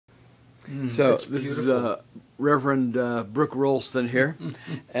So this is Reverend Brooke Rolston here,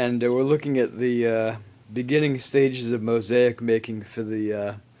 and we're looking at the beginning stages of mosaic making for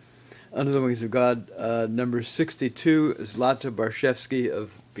the Under the Wings of God, number 62, Zlata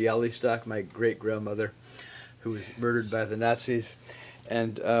of Bialystok, my great-grandmother, who was murdered by the Nazis,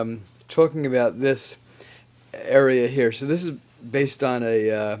 and talking about this area here. So this is based on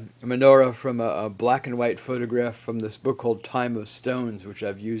a menorah from a black and white photograph from this book called Time of Stones, which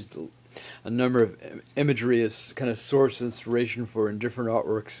I've used a number of imagery as kind of source inspiration for in different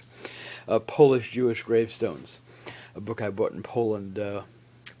artworks. Polish Jewish gravestones, a book I bought in Poland,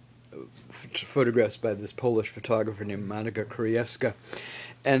 photographs by this Polish photographer named Monika Krajewska.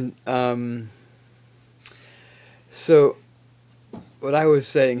 And so what I was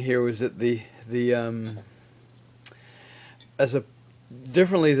saying here was that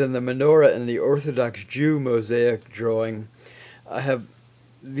differently than the menorah in the Orthodox Jew mosaic drawing,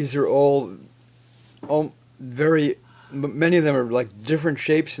 these are all many of them are like different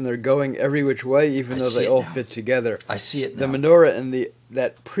shapes, and they're going every which way, even though they all fit together. I see it now. The menorah in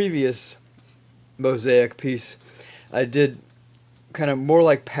that previous mosaic piece, I did kind of more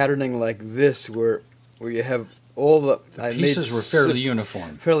like patterning like this, where you have all the pieces were fairly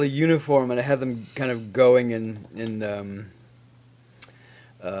uniform. Fairly uniform, and I had them kind of going in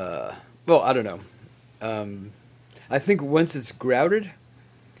well, I don't know. I think once it's grouted,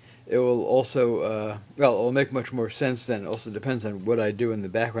 it will also, well, it will make much more sense then. It also depends on what I do in the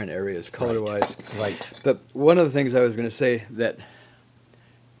background areas, color-wise. Right. But one of the things I was going to say that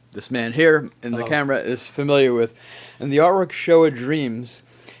this man here in the camera is familiar with, in the artwork Show of Dreams,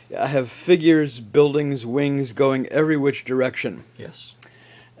 I have figures, buildings, wings going every which direction. Yes.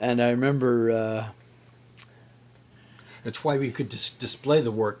 And I remember... that's why we could display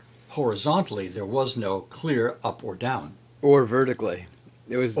the work horizontally. There was no clear up or down. Or vertically.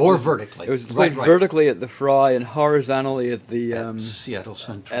 It was vertically. It was displayed vertically at the Fry and horizontally at the Seattle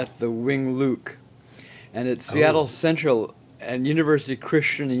Central. At the Wing Luke, and at Seattle Central and University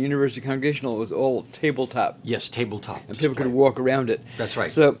Christian and University Congregational, it was all tabletop. Yes, tabletop. And people could walk around it. That's right.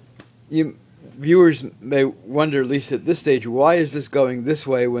 So, viewers may wonder, at least at this stage, why is this going this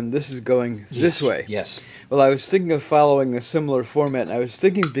way when this is going this way? Yes. Well, I was thinking of following a similar format, and I was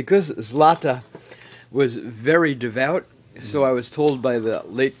thinking because Zlata was very devout. So I was told by a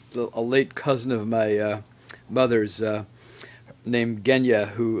late cousin of my mother's, named Genya,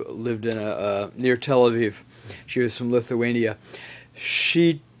 who lived in near Tel Aviv. She was from Lithuania.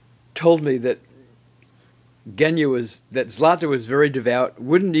 She told me that Zlata was very devout,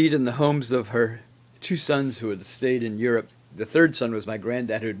 wouldn't eat in the homes of her two sons who had stayed in Europe. The third son was my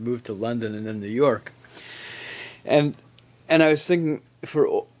granddad, who had moved to London and then New York. And I was thinking,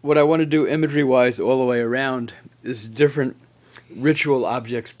 for what I want to do imagery-wise all the way around is different ritual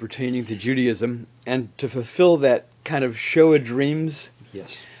objects pertaining to Judaism, and to fulfill that kind of Show of Dreams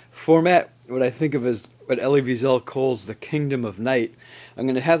format, what I think of as what Elie Wiesel calls the kingdom of night. I'm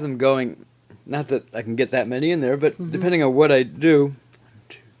going to have them going, not that I can get that many in there, but depending on what I do, 1,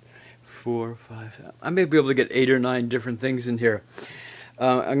 2, 4, 5, I may be able to get 8 or 9 different things in here.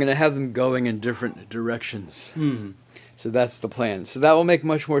 I'm going to have them going in different directions. So that's the plan. So that will make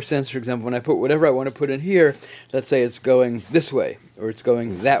much more sense, for example, when I put whatever I want to put in here, let's say it's going this way, or it's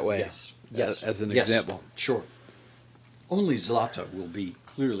going that way, as an example. Sure. Only Zlata will be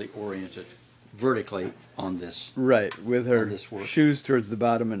clearly oriented vertically on this. Right, with her shoes towards the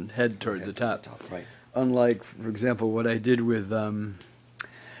bottom and head toward the top. Right. Unlike, for example, what I did with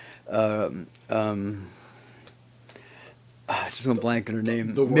I just went blank on her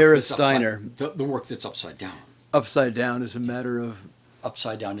name, Mira Steiner. The work that's upside down. Upside down is a matter of...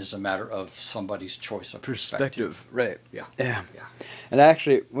 Upside down is a matter of somebody's choice of perspective. Right. Yeah. And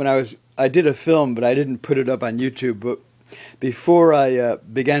actually, when I did a film, but I didn't put it up on YouTube, but before I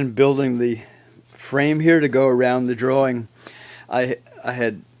began building the frame here to go around the drawing, I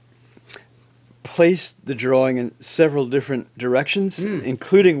had placed the drawing in several different directions,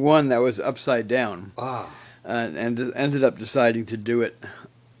 including one that was upside down. And ended up deciding to do it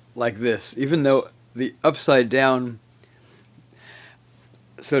like this, even though the upside down,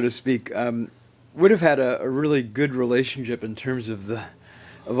 so to speak, would have had a really good relationship in terms of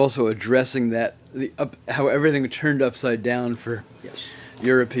also addressing that how everything turned upside down for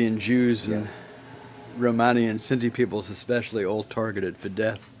European Jews and Romani and Sinti peoples, especially, all targeted for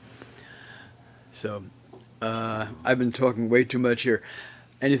death. So I've been talking way too much here.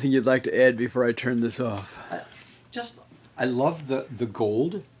 Anything you'd like to add before I turn this off? I love the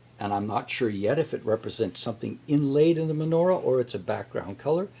gold, and I'm not sure yet if it represents something inlaid in the menorah or it's a background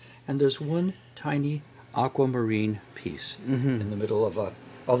color. And there's one tiny aquamarine piece in the middle of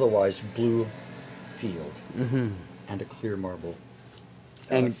otherwise blue field Mm-hmm. and a clear marble.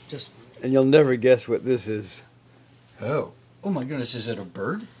 And just and you'll never guess what this is. oh my goodness, is it a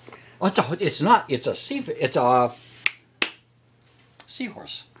bird? Oh, it's not. It's a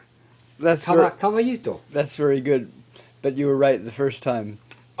seahorse. That's Caballito. that's very good, but you were right the first time.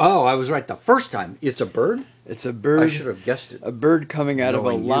 Oh, I was right the first time. It's a bird? It's a bird. I should have guessed it. A bird coming out of a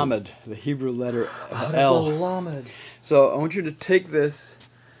Knowing you. lamed, the Hebrew letter Out L. of a lamed. So I want you to take this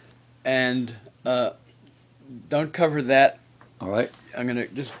and don't cover that. All right. I'm going to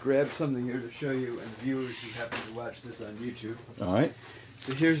just grab something here to show you and viewers who happen to watch this on YouTube. All right.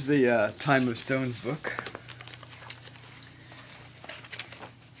 So here's the Time of Stones book.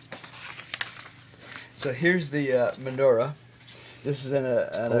 So here's the menorah. This is in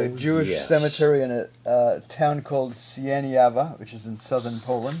a Jewish yes. cemetery in a town called Sieniawa, which is in southern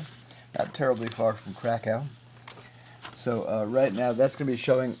Poland, not terribly far from Krakow. So right now, that's going to be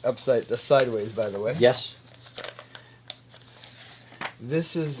showing sideways, by the way. Yes.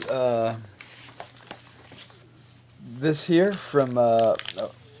 This is this here from a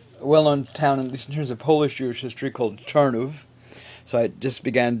well-known town, at least in terms of Polish Jewish history, called Tarnów. So I just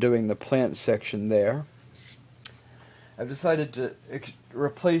began doing the plant section there. I've decided to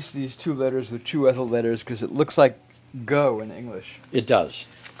replace these two letters with two other letters because it looks like go in English. It does.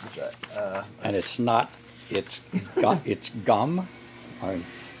 Which And it's not. It's it's gum. I'm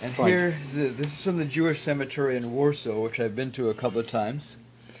and trying- here, this is from the Jewish cemetery in Warsaw, which I've been to a couple of times.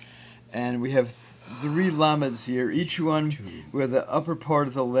 And we have 3 lameds here, each one where the upper part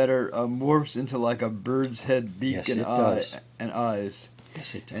of the letter morphs into like a bird's head, beak, Yes, and it eye, does. and eyes.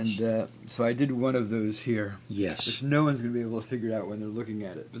 Yes, it does. And so I did one of those here, Yes. which no one's going to be able to figure out when they're looking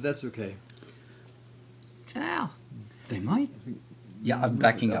at it, but that's okay. Now, they might. Yeah, I'm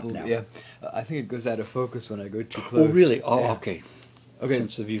backing up now. Yeah, I think it goes out of focus when I go too close. Oh, really? Oh, Yeah. okay. Okay,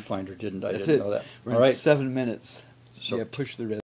 Since the viewfinder didn't, I that's didn't it. know that. We're All in right. 7 minutes. So Yeah, push the red.